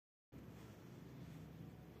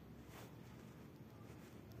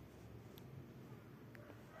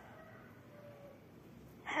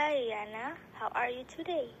Hi Yana, how are you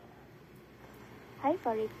today? Hi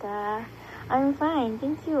Farika, I'm fine,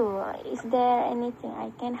 thank you. Is there anything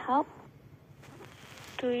I can help?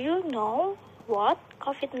 Do you know what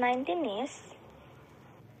COVID-19 is?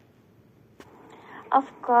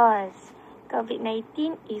 Of course,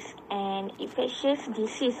 COVID-19 is an infectious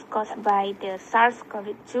disease caused by the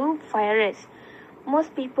SARS-CoV-2 virus.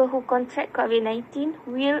 Most people who contract COVID-19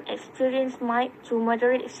 will experience mild to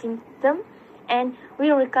moderate symptoms and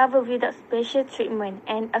will recover without special treatment.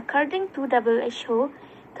 And according to WHO,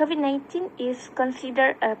 COVID-19 is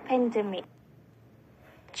considered a pandemic.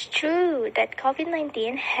 It's true that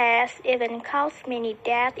COVID-19 has even caused many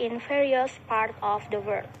deaths in various parts of the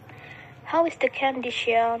world. How is the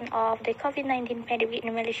condition of the COVID-19 pandemic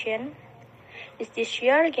in Malaysia? Is this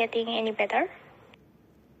year getting any better?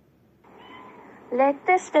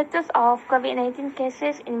 Latest status of COVID-19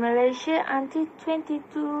 cases in Malaysia until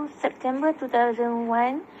 22 September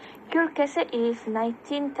 2001, cured cases is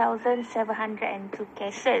 19,702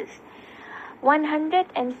 cases.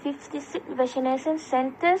 156 vaccination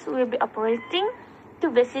centers will be operating to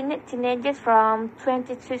vaccinate teenagers from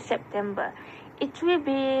 23 September. It will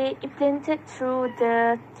be implemented through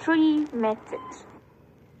the three methods.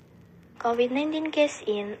 COVID-19 cases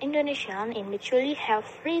in Indonesia eventually have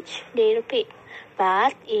reached their peak,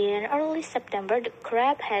 but in early September the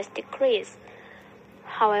graph has decreased.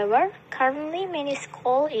 However, currently many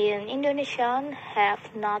schools in Indonesia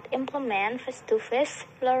have not implemented face-to-face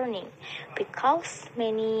learning because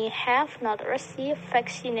many have not received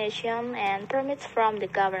vaccination and permits from the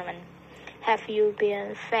government. Have you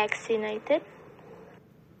been vaccinated?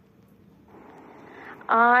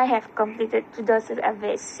 I have completed 2 doses of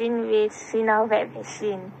vaccine with Sinovac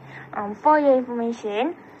vaccine. For your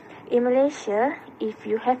information, in Malaysia, if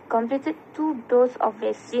you have completed 2 doses of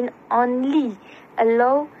vaccine, only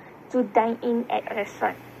allowed to dine in at a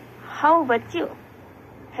restaurant. How about you?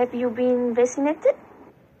 Have you been vaccinated?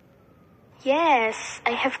 Yes,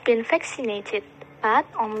 I have been vaccinated, but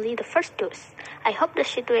only the first dose. I hope the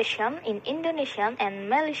situation in Indonesia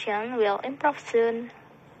and Malaysia will improve soon.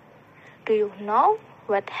 Do you know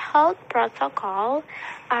what health protocols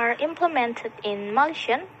are implemented in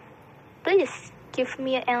Malaysia? Please give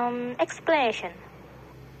me an explanation.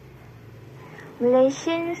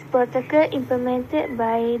 Malaysian protocol implemented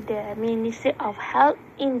by the Ministry of Health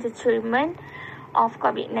in the treatment of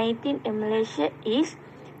COVID-19 in Malaysia is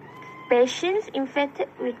patients infected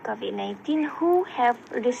with COVID-19 who have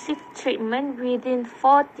received treatment within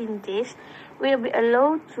 14 days will be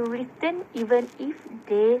allowed to return even if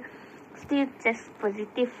they still test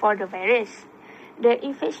positive for the virus. The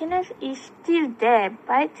infection is still there,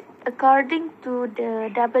 but according to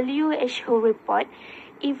the WHO report,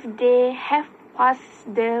 if they have passed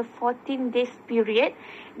the 14 days period,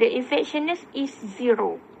 the infection is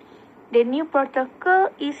zero. The new protocol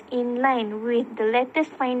is in line with the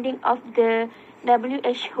latest finding of the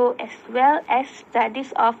WHO as well as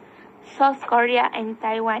studies of South Korea and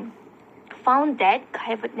Taiwan found that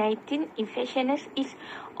COVID-19 infection is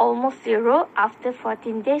almost zero after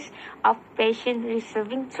 14 days of patient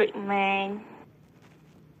receiving treatment.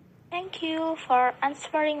 Thank you for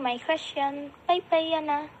answering my question. Bye bye,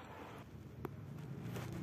 Yana.